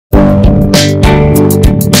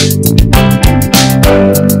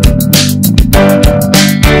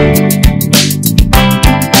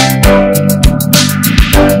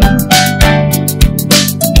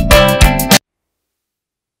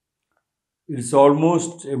is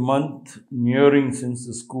almost a month nearing since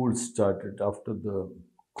the school started after the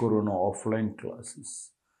corona offline classes.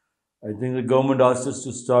 I think the government asked us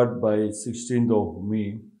to start by 16th of May.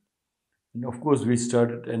 And of course, we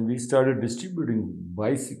started distributing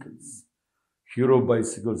bicycles, hero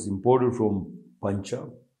bicycles imported from Punjab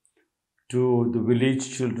to the village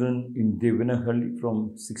children in Devanahalli from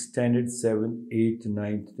 6th standard, 7th, 8th,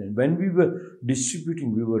 9th, 10th. When we were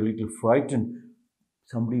distributing, we were a little frightened.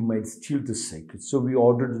 Somebody might steal the cycle. So we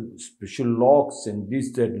ordered special locks and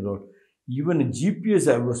this, that, and all. Even a GPS,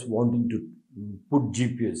 I was wanting to put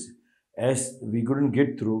GPS. As we couldn't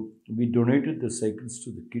get through, we donated the cycles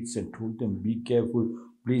to the kids and told them, be careful,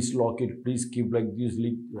 please lock it, please keep like this,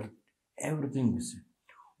 like everything we said.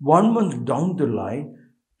 1 month down the line,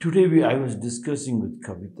 today I was discussing with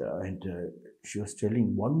Kavita and she was telling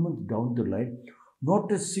 1 month down the line,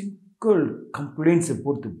 not a single complaints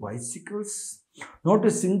about the bicycles, not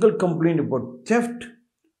a single complaint about theft,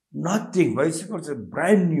 nothing. Bicycles are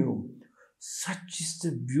brand new. Such is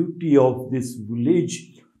the beauty of this village.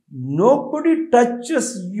 Nobody touches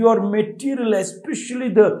your material, especially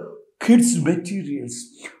the kids' materials.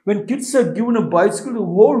 When kids are given a bicycle, the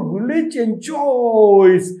whole village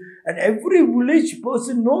enjoys. And every village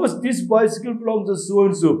person knows this bicycle belongs to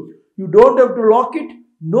so-and-so. You don't have to lock it.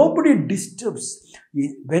 Nobody disturbs.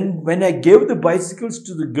 When I gave the bicycles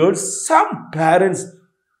to the girls, some parents,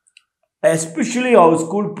 especially our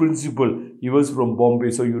school principal, he was from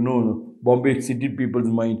Bombay, so you know, Bombay city people's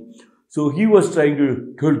mind. So he was trying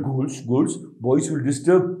to tell girls, boys will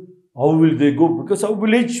disturb. How will they go? Because our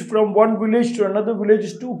village, from one village to another village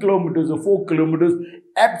is 2 kilometers or 4 kilometers.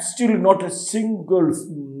 Still not a single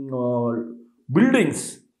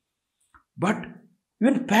buildings. But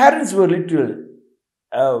even parents were a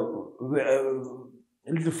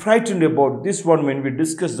little frightened about this one when we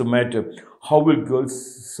discussed the matter. How will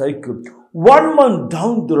girls cycle? 1 month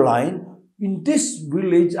down the line, in this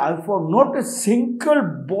village, I found not a single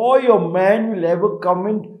boy or man will ever come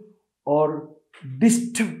in or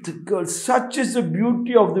disturb the girls. Such is the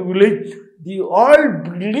beauty of the village. They all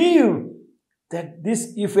believe that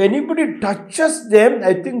this, if anybody touches them,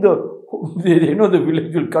 I think the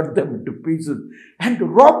village will cut them into pieces. And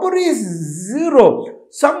robbery is zero.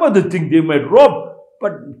 Some other thing they might rob,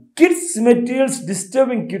 but kids' materials,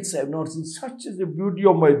 disturbing kids, I have not seen. Such is the beauty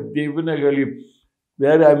of my Devanahalli,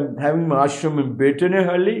 where I am having my ashram in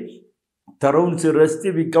Betanahalli. Taraunse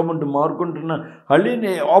Rasti, we come into Markondana Halli,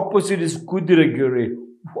 and opposite is Kudiragiri.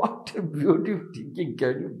 What a beauty of thinking,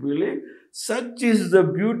 can you believe? Such is the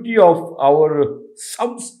beauty of our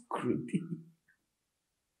Samskriti.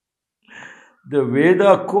 The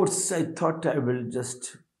Veda quotes, I thought I will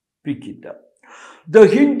just pick it up. The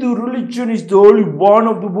Hindu religion is the only one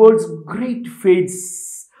of the world's great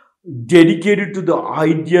faiths dedicated to the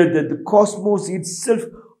idea that the cosmos itself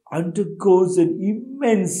undergoes an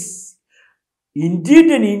immense,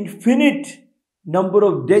 indeed an infinite number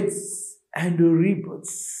of deaths and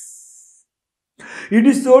rebirths. It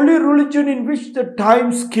is the only religion in which the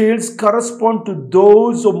time scales correspond to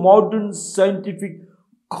those of modern scientific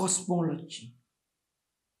cosmology.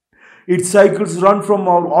 Its cycles run from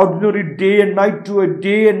our ordinary day and night to a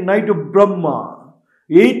day and night of Brahma,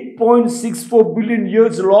 8.64 billion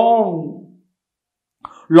years long,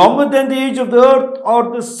 longer than the age of the earth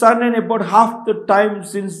or the sun and about half the time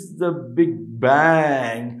since the Big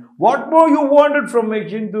Bang. What more you wanted from a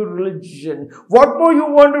Hindu religion? What more you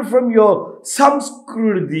wanted from your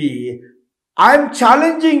Samskriti? I am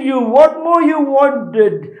challenging you. What more you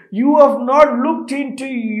wanted? You have not looked into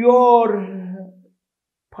your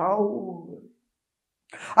power.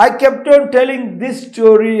 I kept on telling this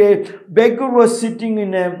story. A beggar was sitting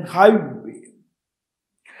in a highway.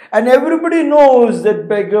 And everybody knows that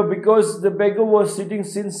beggar because the beggar was sitting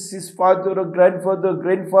since his father or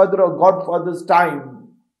grandfather or godfather's time.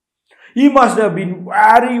 He must have been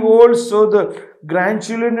very old, so the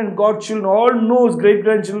grandchildren and godchildren all knows,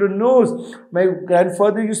 great-grandchildren knows. My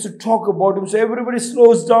grandfather used to talk about him, so everybody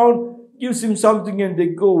slows down, gives him something and they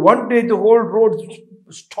go. One day the whole road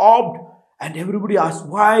stopped and everybody asked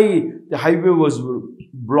why. The highway was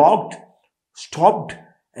blocked, stopped,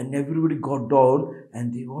 and everybody got down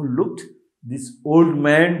and they all looked. This old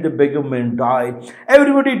man, the beggar man, died.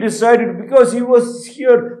 Everybody decided because he was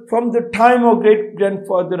here from the time our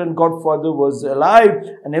great-grandfather and godfather was alive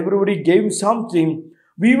and everybody gave him something,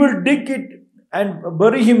 we will dig it and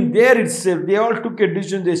bury him there itself. They all took a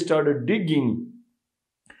decision, they started digging.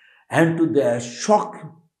 And to their shock,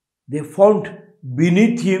 they found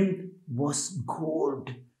beneath him was gold.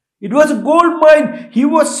 It was a gold mine. He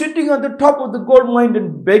was sitting on the top of the gold mine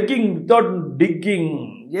and begging without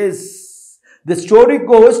digging. Yes. The story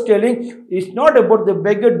goes telling it's not about the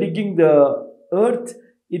beggar digging the earth.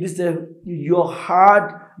 It is your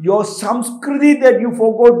heart, your samskriti that you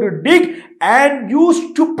forgot to dig, and you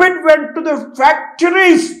stupid went to the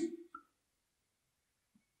factories,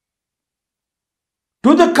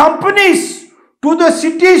 to the companies, to the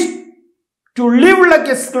cities to live like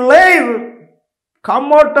a slave.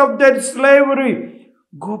 Come out of that slavery.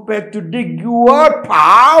 Go back to dig. You are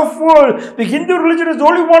powerful. The Hindu religion is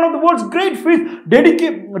only one of the world's great faiths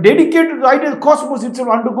dedicated to the ideal cosmos itself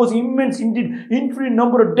undergoes immense, indeed, infinite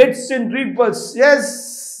number of deaths and rebirths.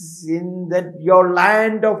 Yes, in that your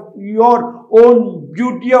land of your own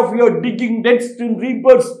beauty of your digging, deaths and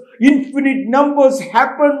rebirths, infinite numbers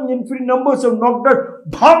happen, infinite numbers are knocked out.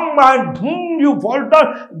 Bam and boom, you fall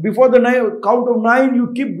down. Before the count of 9,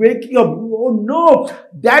 you keep waking up. Oh no,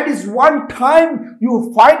 that is one time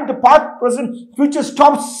you find the past, present, future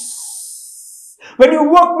stops. When you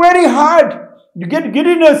work very hard, you get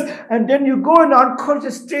giddiness, and then you go in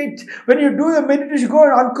unconscious state. When you do the meditation, you go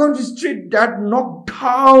in unconscious state. That knocked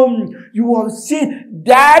down, you have seen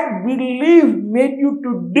that belief made you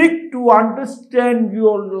to dig to understand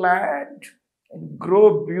your land and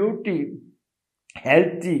grow beauty,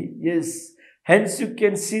 healthy. Yes. Hence you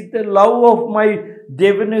can see the love of my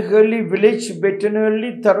Devanahalli village,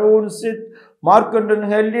 Betanhalli, Tharonsit,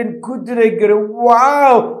 Markandanhalli and Kudiregara.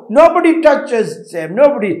 Wow! Nobody touches them.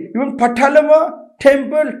 Nobody. Even Patalama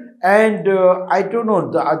temple and I don't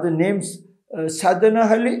know the other names,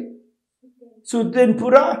 Sadhanahalli,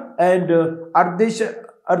 Sudanpura and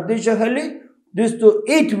Ardeshahalli. These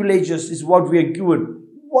 8 villages is what we are given.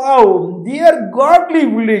 Wow! They are godly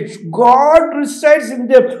village. God resides in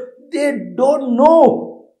them. They don't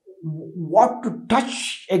know what to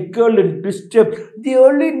touch a girl and disturb. They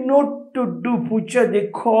only know to do puja. They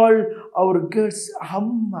call our girls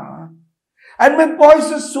Amma. And my boys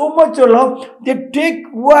are so much along. They take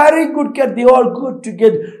very good care. They all go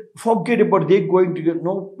together. Forget about they going together.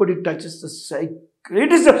 Nobody touches the cycle.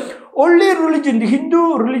 It is the only religion. The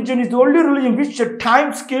Hindu religion is the only religion which the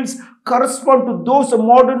time scales correspond to those of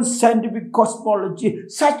modern scientific cosmology.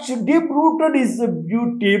 Such deep-rooted is the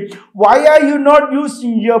beauty. Why are you not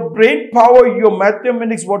using your brain power, your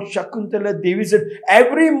mathematics, what Shakuntala Devi said?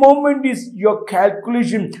 Every moment is your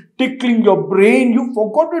calculation, tickling your brain. You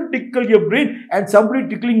forgot to tickle your brain and somebody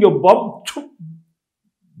tickling your bum.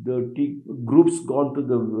 The groups gone to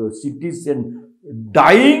the cities and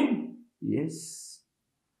dying. Yes.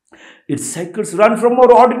 Its cycles run from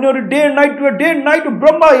our ordinary day and night to a day and night to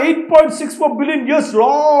Brahma, 8.64 billion years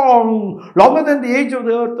long. Longer than the age of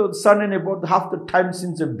the earth or the sun and about half the time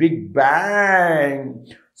since the Big Bang.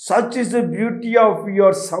 Such is the beauty of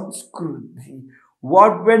your Samskriti.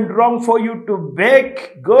 What went wrong for you to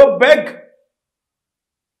beg? Go beg.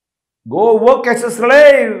 Go work as a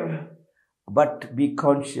slave. But be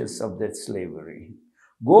conscious of that slavery.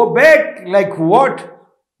 Go back like what?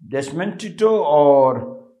 Desmond Tutu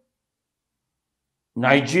or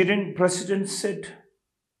Nigerian president said.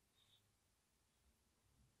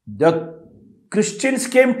 The Christians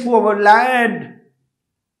came to our land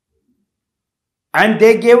and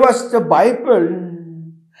they gave us the Bible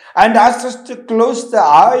and asked us to close the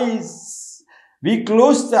eyes. We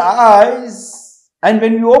closed the eyes, and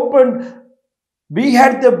when we opened, we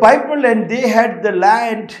had the Bible and they had the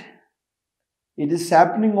land. It is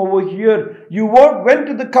happening over here. You went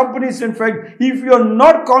to the companies, in fact, if you are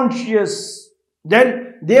not conscious,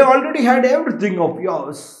 then they already had everything of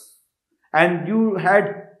yours. And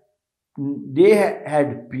they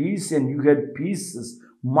had peace and you had pieces,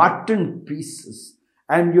 mutton pieces.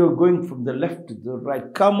 And you're going from the left to the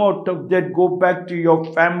right. Come out of that, go back to your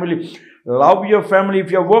family. Love your family.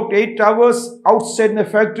 If you have worked 8 hours outside in the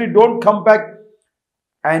factory, don't come back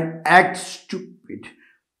and act stupid.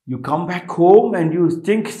 You come back home and you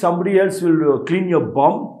think somebody else will clean your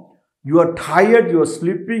bum. You are tired, you are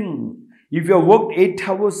sleeping. If you have worked 8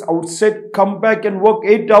 hours outside, come back and work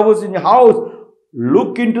 8 hours in your house.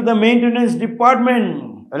 Look into the maintenance department.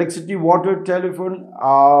 Electricity, water, telephone,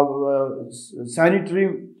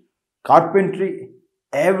 sanitary, carpentry,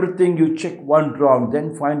 everything you check one round.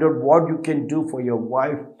 Then find out what you can do for your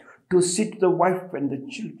wife. To sit the wife and the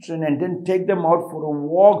children and then take them out for a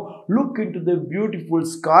walk. Look into the beautiful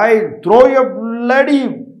sky. Throw your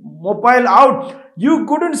bloody mobile out. You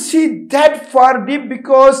couldn't see that far deep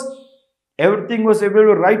because everything was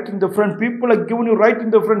available right in the front. People are giving you right in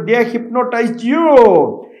the front. They are hypnotized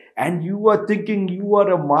you. And you are thinking you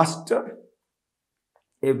are a master.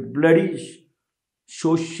 A bloody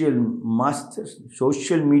social master.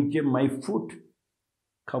 Social media, my foot.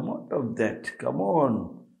 Come out of that. Come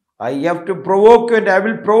on. I have to provoke and I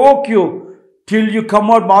will provoke you. till you come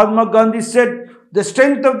out. Mahatma Gandhi said, the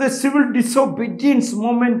strength of the civil disobedience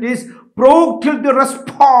movement is provoke till they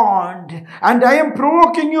respond. And I am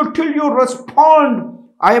provoking you till you respond.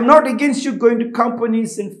 I am not against you going to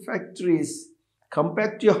companies and factories. Come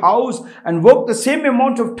back to your house and work the same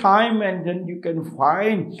amount of time, and then you can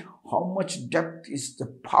find how much depth is the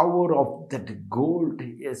power of that gold.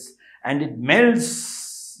 Yes, and it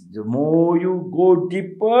melts. The more you go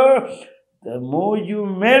deeper, the more you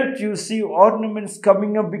melt. You see ornaments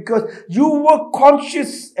coming up because you were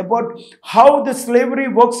conscious about how the slavery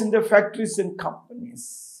works in the factories and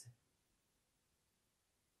companies.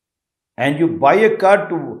 And you buy a car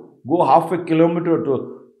to go half a kilometer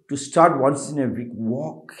to start once in a week.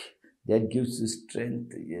 Walk. That gives you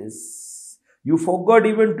strength. Yes. You forgot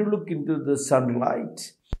even to look into the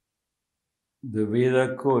sunlight. The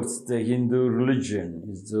Veda quotes, the Hindu religion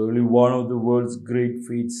is the only one of the world's great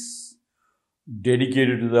faiths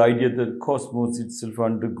dedicated to the idea that the cosmos itself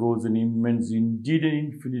undergoes an immense, indeed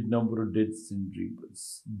an infinite number of deaths and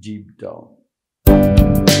rebirths deep down.